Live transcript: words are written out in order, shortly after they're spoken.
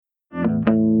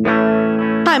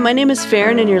Hi, my name is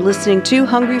Farron, and you're listening to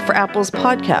Hungry for Apples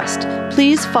podcast.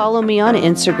 Please follow me on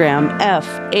Instagram,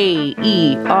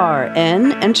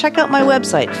 FAERN, and check out my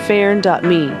website,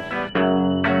 farron.me.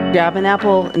 Grab an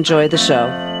apple, enjoy the show.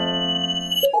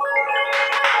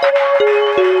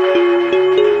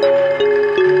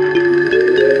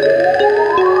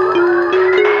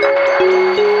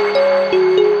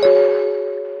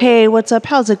 Hey, what's up?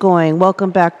 How's it going?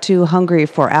 Welcome back to Hungry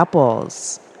for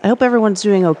Apples. I hope everyone's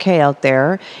doing okay out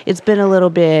there. It's been a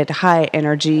little bit high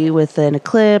energy with an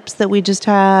eclipse that we just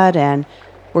had, and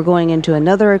we're going into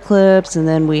another eclipse, and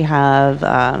then we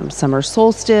have summer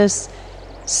solstice.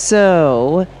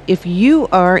 So if you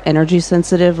are energy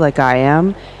sensitive like I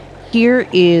am, here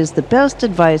is the best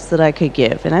advice that I could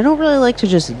give. And I don't really like to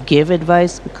just give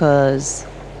advice because,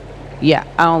 I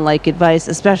don't like advice,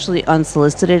 especially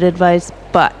unsolicited advice,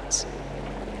 but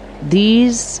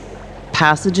these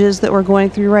passages that we're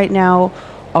going through right now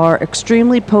are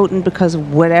extremely potent because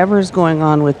of whatever's going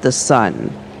on with the sun.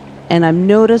 And I'm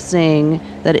noticing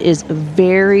that it is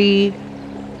very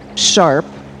sharp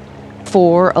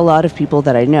for a lot of people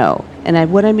that I know.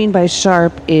 And what I mean by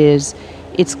sharp is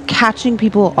it's catching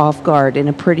people off guard in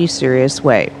a pretty serious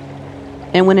way.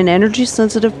 And when an energy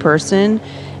sensitive person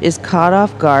is caught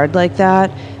off guard like that,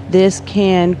 this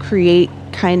can create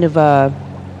kind of a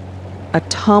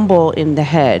tumble in the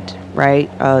head, right?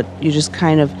 You just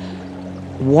kind of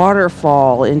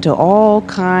waterfall into all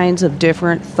kinds of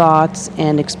different thoughts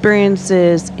and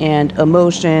experiences and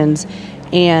emotions,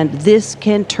 and this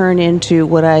can turn into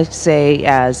what I say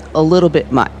as a little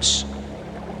bit much.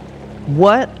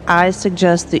 What I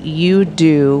suggest that you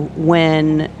do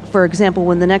when, for example,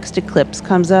 when the next eclipse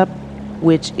comes up,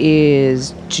 which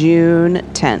is June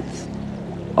 10th,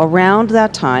 around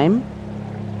that time,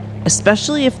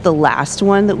 especially if the last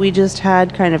one that we just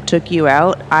had kind of took you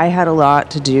out, I had a lot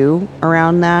to do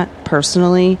around that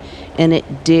personally, and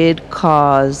it did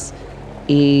cause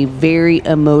a very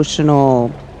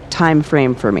emotional time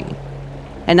frame for me.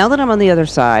 And now that I'm on the other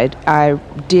side, I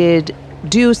did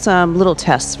do some little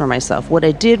tests for myself. What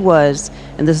I did was,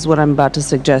 and this is what I'm about to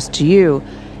suggest to you,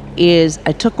 is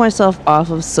I took myself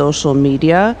off of social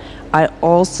media. I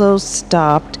also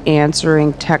stopped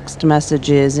answering text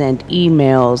messages and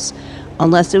emails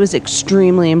unless it was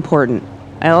extremely important.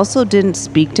 I also didn't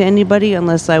speak to anybody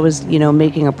unless I was,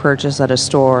 making a purchase at a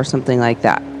store or something like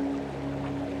that.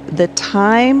 The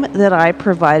time that I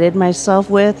provided myself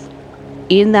with,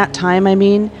 in that time,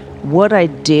 what I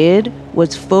did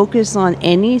was focus on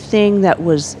anything that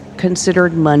was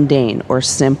considered mundane or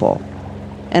simple.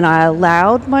 And I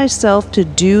allowed myself to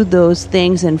do those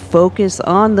things and focus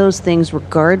on those things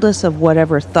regardless of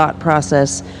whatever thought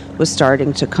process was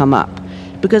starting to come up.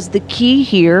 Because the key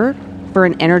here for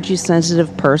an energy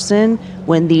sensitive person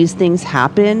when these things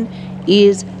happen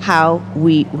is how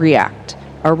we react.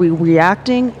 Are we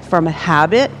reacting from a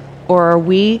habit, or are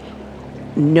we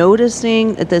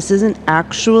noticing that this isn't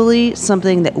actually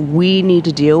something that we need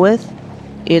to deal with?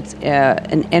 It's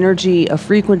an energy, a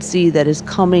frequency that is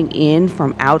coming in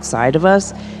from outside of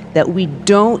us that we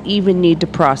don't even need to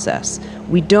process.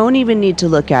 We don't even need to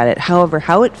look at it. However,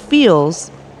 how it feels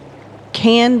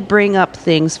can bring up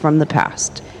things from the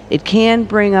past. It can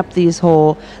bring up this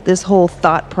whole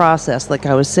thought process. Like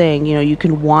I was saying, you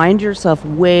can wind yourself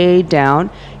way down.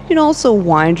 You can also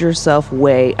wind yourself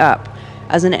way up.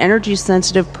 As an energy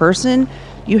sensitive person,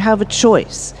 you have a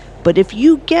choice. But if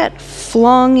you get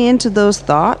flung into those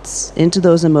thoughts, into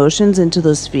those emotions, into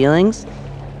those feelings,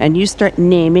 and you start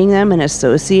naming them and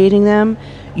associating them,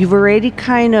 you've already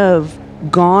kind of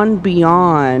gone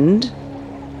beyond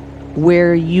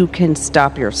where you can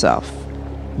stop yourself.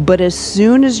 But as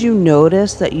soon as you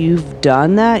notice that you've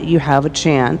done that, you have a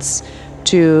chance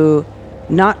to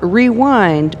not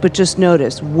rewind, but just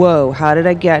notice, whoa, how did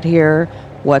I get here?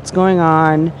 What's going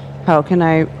on? How can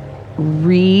I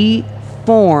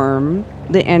reform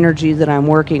the energy that I'm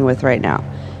working with right now?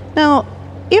 Now,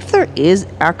 if there is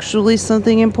actually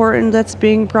something important that's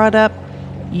being brought up,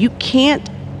 you can't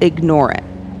ignore it.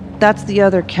 That's the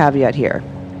other caveat here.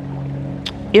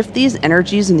 If these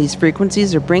energies and these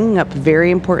frequencies are bringing up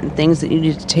very important things that you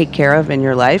need to take care of in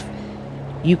your life,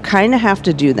 you kind of have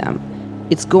to do them.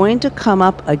 It's going to come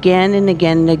up again and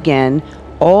again and again,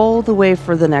 all the way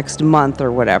for the next month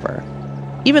or whatever.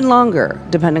 Even longer,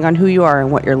 depending on who you are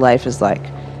and what your life is like.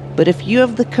 But if you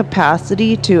have the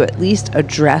capacity to at least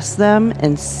address them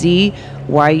and see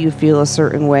why you feel a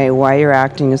certain way, why you're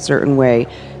acting a certain way,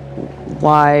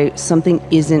 why something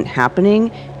isn't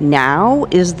happening, now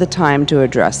is the time to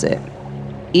address it.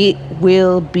 It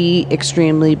will be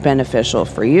extremely beneficial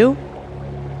for you.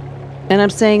 And I'm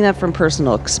saying that from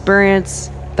personal experience.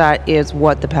 that is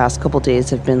what the past couple days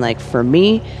have been like for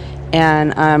me.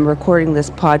 And I'm recording this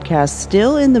podcast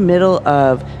still in the middle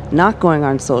of not going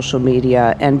on social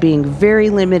media and being very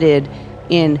limited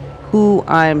in who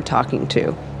I'm talking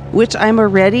to, which I'm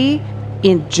already,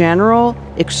 in general,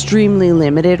 extremely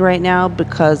limited right now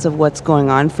because of what's going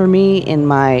on for me in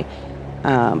my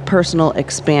personal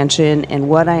expansion and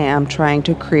what I am trying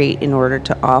to create in order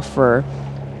to offer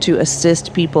to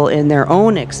assist people in their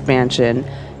own expansion.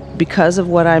 Because of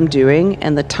what I'm doing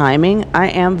and the timing, I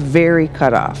am very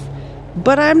cut off.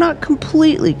 But I'm not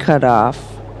completely cut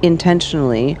off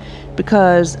intentionally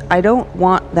because I don't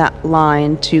want that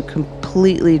line to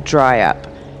completely dry up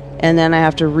and then I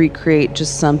have to recreate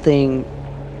just something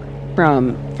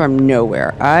from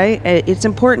nowhere. It's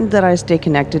important that I stay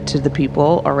connected to the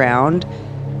people around,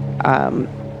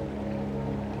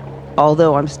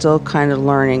 although I'm still kind of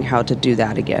learning how to do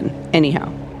that again.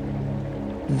 Anyhow,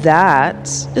 that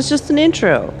is just an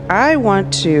intro. I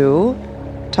want to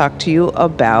talk to you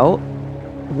about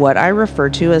what I refer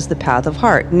to as the path of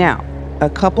heart. Now, a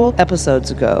couple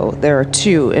episodes ago, there are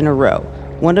two in a row.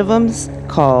 One of them's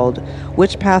called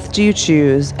Which Path Do You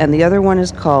Choose? And the other one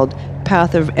is called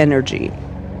Path of Energy.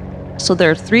 So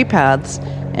there are three paths,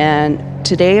 and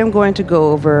today I'm going to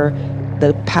go over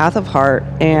the path of heart,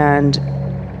 and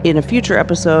in a future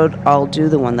episode, I'll do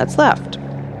the one that's left.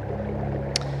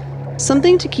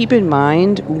 Something to keep in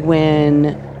mind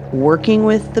when working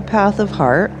with the path of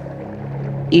heart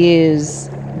is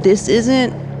this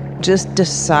isn't just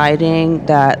deciding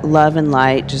that love and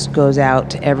light just goes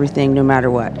out to everything no matter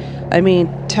what. I mean,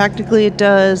 technically it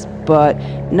does, but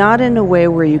not in a way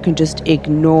where you can just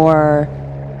ignore,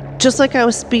 just like I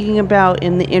was speaking about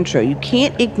in the intro. You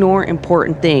can't ignore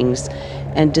important things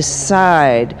and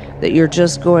decide that you're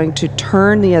just going to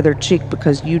turn the other cheek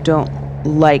because you don't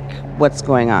like what's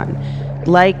going on.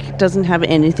 Like doesn't have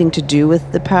anything to do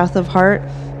with the path of heart.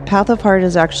 Path of heart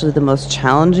is actually the most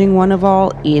challenging one of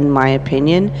all, in my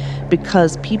opinion,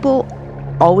 because people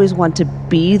always want to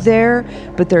be there,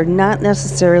 but they're not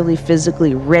necessarily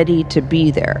physically ready to be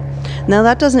there. Now,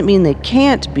 that doesn't mean they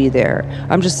can't be there.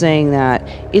 I'm just saying that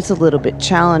it's a little bit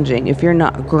challenging. If you're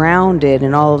not grounded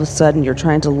and all of a sudden you're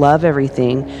trying to love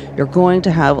everything, you're going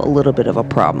to have a little bit of a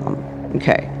problem.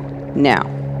 Okay. Now,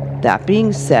 that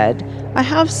being said, I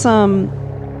have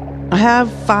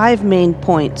 5 main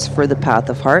points for the path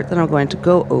of heart that I'm going to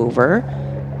go over.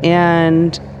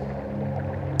 And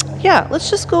yeah, let's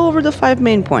just go over the 5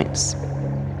 main points.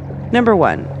 Number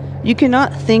 1, you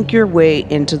cannot think your way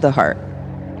into the heart.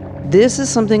 This is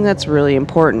something that's really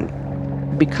important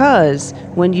because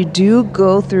when you do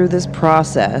go through this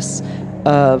process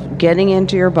of getting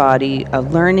into your body,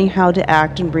 of learning how to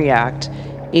act and react,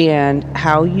 and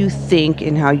how you think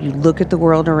and how you look at the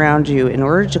world around you in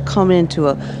order to come into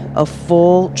a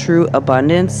full, true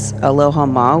abundance, aloha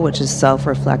ma, which is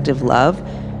self-reflective love,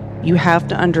 you have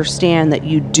to understand that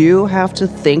you do have to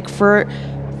think for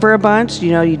a bunch.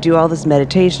 You know, you do all this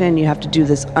meditation, you have to do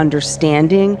this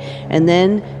understanding, and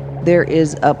then there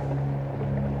is a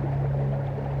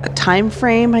time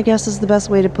frame, I guess is the best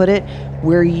way to put it,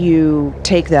 where you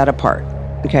take that apart.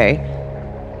 Okay?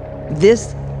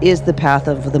 This is the path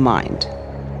of the mind,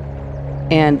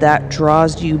 and that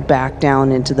draws you back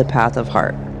down into the path of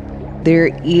heart.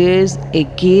 There is a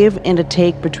give and a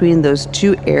take between those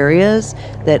two areas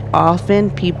that often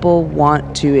people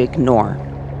want to ignore.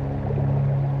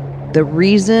 The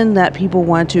reason that people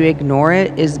want to ignore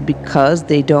it is because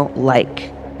they don't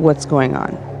like what's going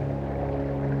on.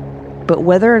 But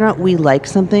whether or not we like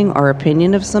something, our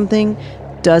opinion of something,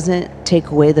 doesn't take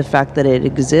away the fact that it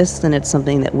exists and it's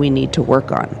something that we need to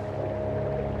work on.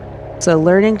 So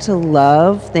learning to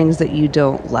love things that you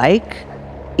don't like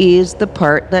is the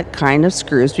part that kind of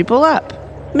screws people up.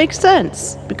 Makes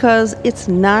sense, because it's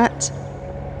not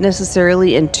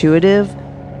necessarily intuitive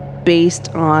based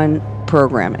on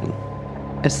programming,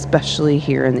 especially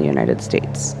here in the United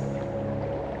States.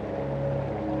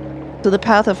 So the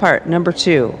path of heart, number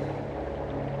 2.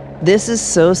 This is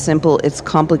so simple, it's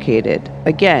complicated.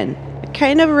 Again, I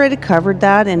kind of already covered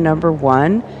that in number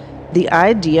 1. The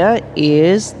idea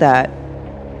is that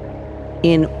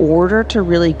in order to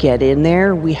really get in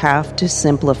there, we have to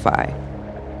simplify.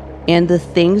 And the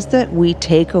things that we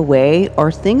take away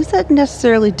are things that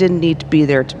necessarily didn't need to be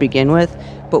there to begin with,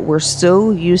 but we're so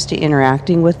used to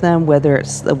interacting with them, whether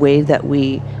it's the way that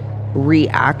we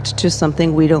react to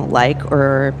something we don't like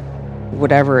or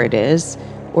whatever it is,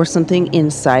 or something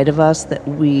inside of us that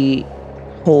we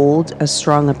hold a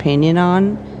strong opinion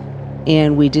on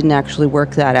and we didn't actually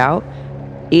work that out.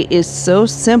 It is so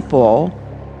simple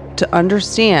to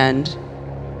understand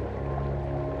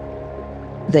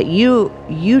that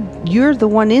you're the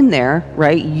one in there,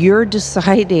 right? You're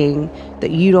deciding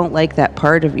that you don't like that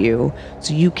part of you,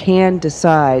 so you can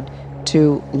decide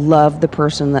to love the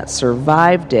person that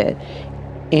survived it.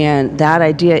 And that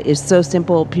idea is so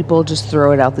simple, people just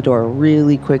throw it out the door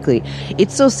really quickly.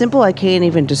 It's so simple I can't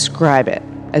even describe it,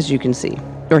 as you can see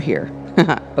or hear.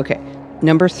 Okay,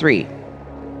 number 3.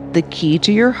 The key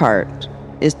to your heart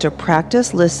is to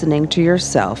practice listening to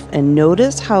yourself and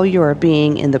notice how you are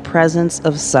being in the presence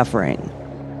of suffering.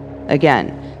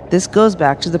 Again, this goes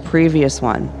back to the previous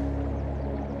one.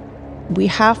 We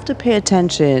have to pay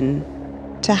attention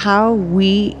to how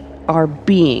we are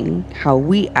being, how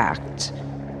we act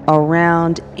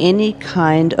around any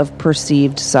kind of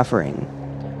perceived suffering.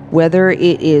 Whether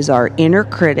it is our inner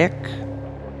critic,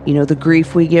 the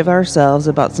grief we give ourselves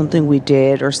about something we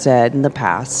did or said in the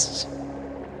past,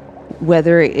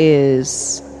 whether it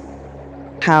is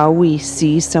how we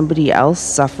see somebody else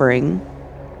suffering.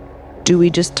 Do we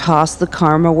just toss the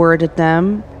karma word at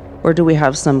them, or do we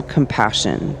have some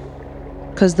compassion?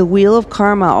 Because the wheel of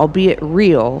karma, albeit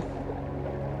real,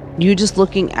 you just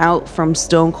looking out from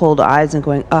stone cold eyes and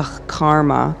going, ugh,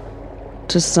 karma,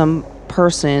 to some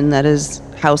person that is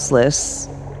houseless.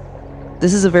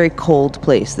 This is a very cold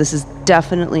place. This is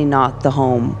definitely not the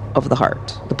home of the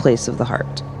heart, the place of the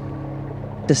heart.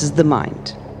 This is the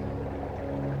mind.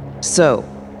 So,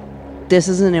 this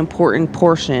is an important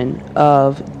portion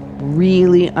of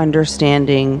really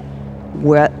understanding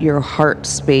what your heart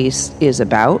space is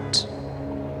about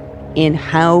and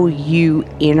how you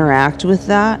interact with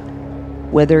that,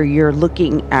 whether you're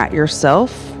looking at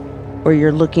yourself or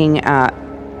you're looking at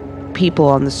people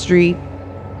on the street,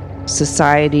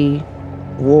 society,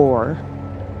 war,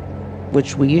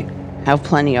 which we have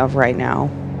plenty of right now,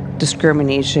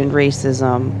 discrimination,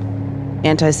 racism,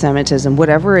 anti-Semitism,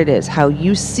 whatever it is, how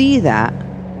you see that.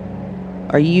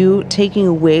 Are you taking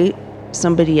away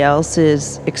somebody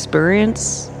else's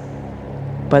experience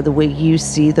by the way you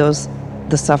see the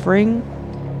suffering?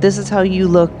 This is how you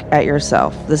look at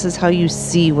yourself. This is how you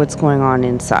see what's going on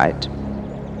inside.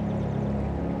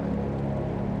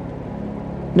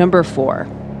 Number 4,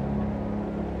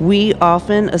 we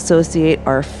often associate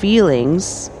our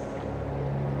feelings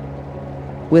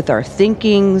with our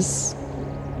thinkings,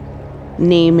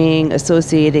 naming,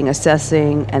 associating,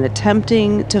 assessing, and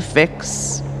attempting to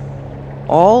fix,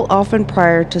 all often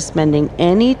prior to spending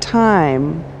any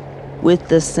time with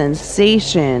the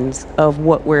sensations of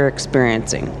what we're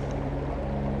experiencing.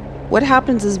 What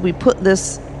happens is we put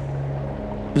this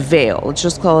veil, let's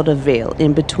just call it a veil,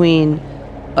 in between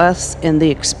us and the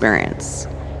experience.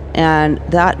 And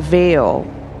that veil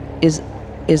is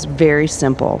very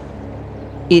simple.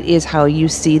 It is how you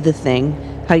see the thing,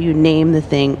 how you name the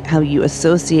thing, how you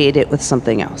associate it with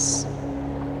something else.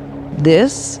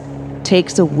 This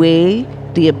takes away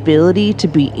the ability to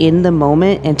be in the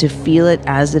moment and to feel it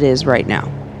as it is right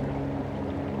now.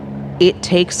 It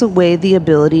takes away the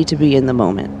ability to be in the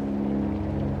moment.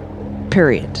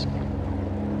 Period.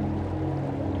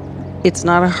 It's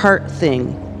not a heart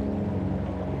thing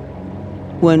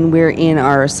when we're in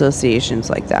our associations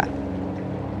like that.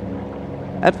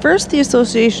 At first, the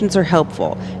associations are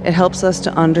helpful. It helps us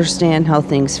to understand how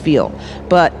things feel.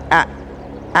 But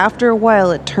after a while,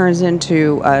 it turns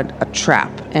into a trap.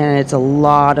 And it's a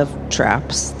lot of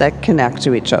traps that connect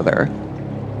to each other.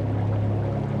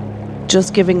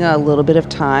 Just giving a little bit of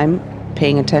time,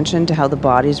 paying attention to how the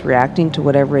body's reacting to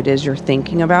whatever it is you're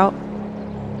thinking about,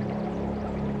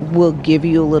 will give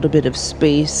you a little bit of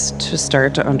space to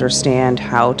start to understand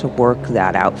how to work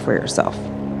that out for yourself.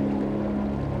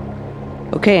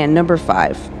 Okay, and number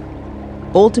 5.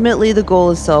 Ultimately, the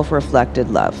goal is self-reflected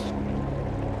love.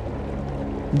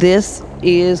 This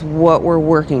is what we're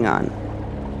working on.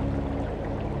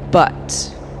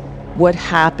 But what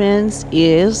happens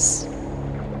is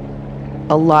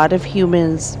a lot of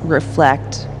humans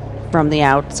reflect from the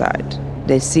outside.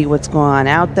 They see what's going on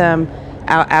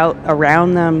out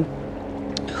around them,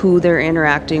 who they're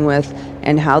interacting with,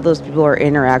 and how those people are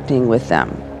interacting with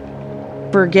them.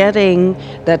 Forgetting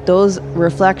that those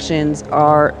reflections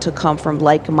are to come from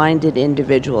like-minded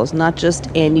individuals, not just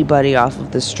anybody off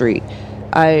of the street.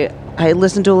 I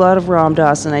listen to a lot of Ram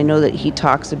Dass, and I know that he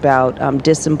talks about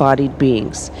disembodied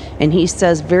beings. And he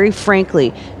says very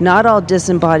frankly, not all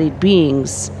disembodied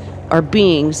beings are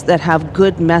beings that have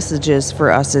good messages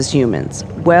for us as humans.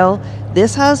 Well,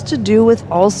 this has to do with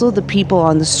also the people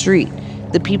on the street,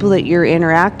 the people that you're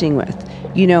interacting with.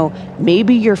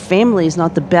 Maybe your family is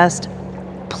not the best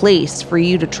place for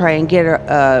you to try and get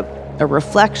a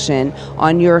reflection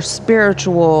on your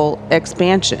spiritual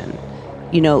expansion.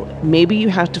 maybe you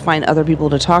have to find other people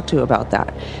to talk to about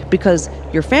that, because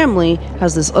your family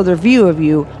has this other view of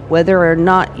you, whether or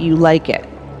not you like it,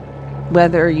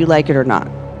 or not,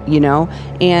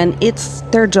 and it's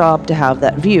their job to have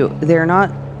that view. They're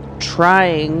not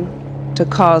trying to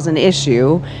cause an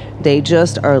issue. They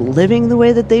just are living the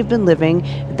way that they've been living.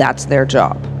 That's their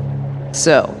job.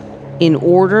 So, in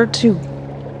order to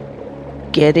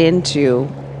get into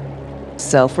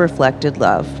self-reflected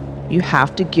love, you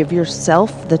have to give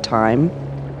yourself the time.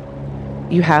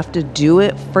 You have to do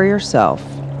it for yourself.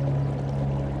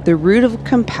 The root of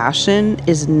compassion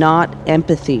is not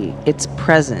empathy, it's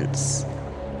presence.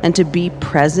 And to be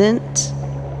present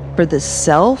for the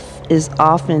self is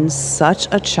often such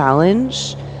a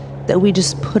challenge that we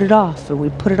just put it off, and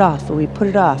we put it off, and we put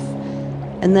it off.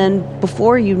 And then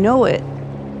before you know it,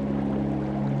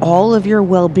 all of your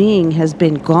well-being has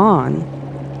been gone,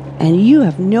 and you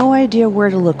have no idea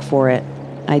where to look for it.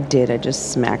 I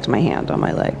just smacked my hand on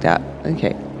my leg.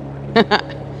 Okay.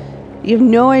 You have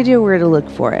no idea where to look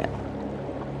for it.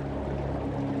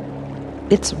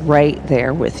 It's right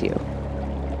there with you.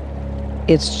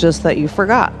 It's just that you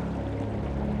forgot.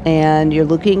 And you're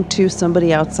looking to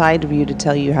somebody outside of you to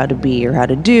tell you how to be or how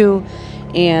to do.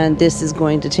 And this is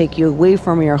going to take you away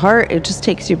from your heart. It just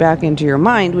takes you back into your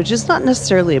mind, which is not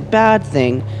necessarily a bad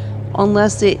thing,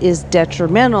 unless it is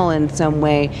detrimental in some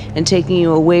way and taking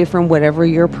you away from whatever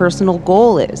your personal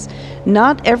goal is.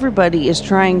 Not everybody is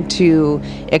trying to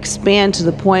expand to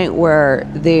the point where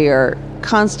they are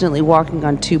constantly walking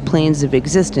on 2 planes of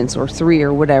existence, or 3,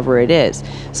 or whatever it is.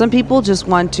 Some people just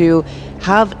want to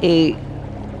have a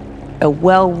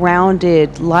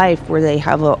well-rounded life where they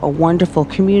have a wonderful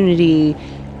community,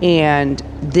 and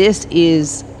this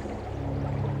is,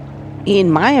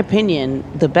 in my opinion,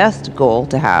 the best goal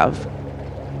to have,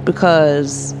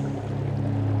 because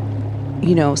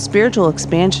spiritual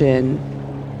expansion,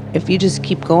 if you just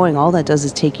keep going, all that does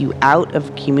is take you out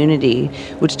of community,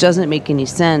 which doesn't make any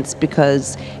sense,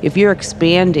 because if you're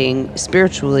expanding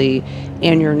spiritually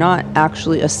and you're not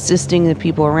actually assisting the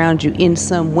people around you in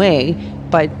some way,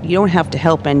 but you don't have to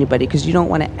help anybody, because you don't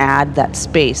want to add that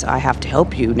space. I have to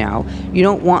help you now. You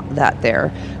don't want that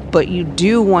there, but you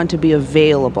do want to be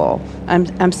available.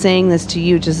 I'm saying this to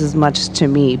you just as much as to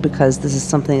me, because this is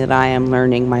something that I am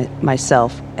learning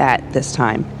myself at this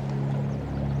time.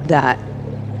 That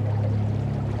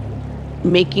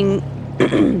making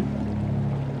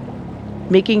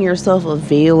yourself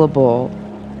available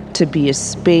to be a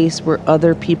space where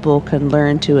other people can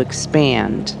learn to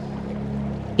expand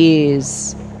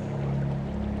it's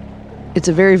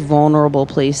a very vulnerable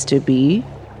place to be,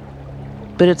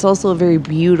 but it's also a very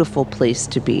beautiful place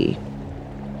to be.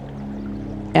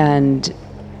 And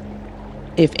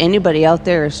if anybody out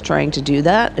there is trying to do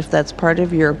that, if that's part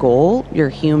of your goal, your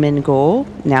human goal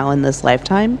now in this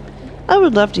lifetime, I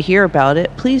would love to hear about it.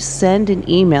 Please send an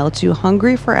email to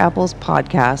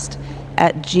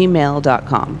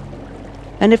hungryforapplespodcast@gmail.com.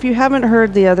 And if you haven't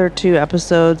heard the other 2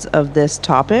 episodes of this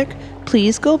topic,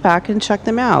 please go back and check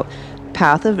them out.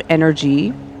 Path of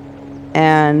Energy,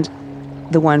 and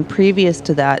the one previous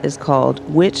to that is called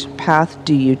Which Path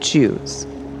Do You Choose?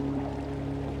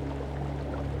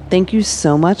 Thank you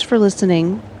so much for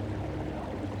listening.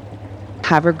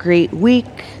 Have a great week.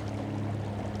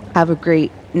 Have a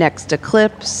great next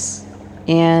eclipse.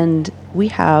 And we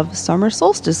have summer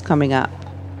solstice coming up.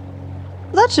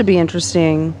 That should be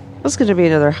interesting. It's going to be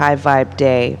another high vibe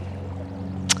day.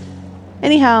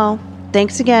 Anyhow,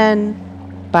 thanks again.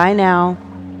 Bye now.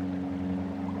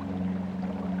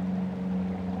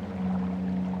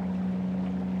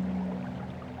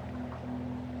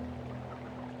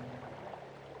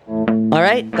 All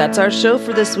right, that's our show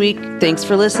for this week. Thanks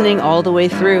for listening all the way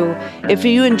through. If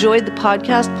you enjoyed the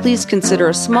podcast, please consider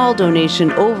a small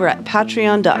donation over at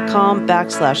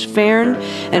patreon.com/Faern,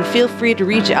 and feel free to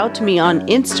reach out to me on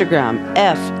Instagram,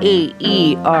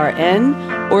 FAERN,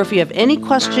 or if you have any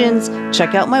questions,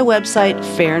 check out my website,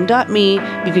 faern.me.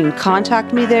 You can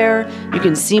contact me there. You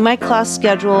can see my class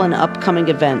schedule and upcoming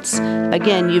events.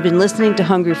 Again, you've been listening to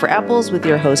Hungry for Apples with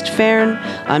your host, Faern.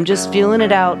 I'm just feeling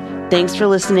it out. Thanks for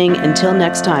listening. Until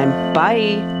next time,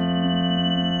 bye.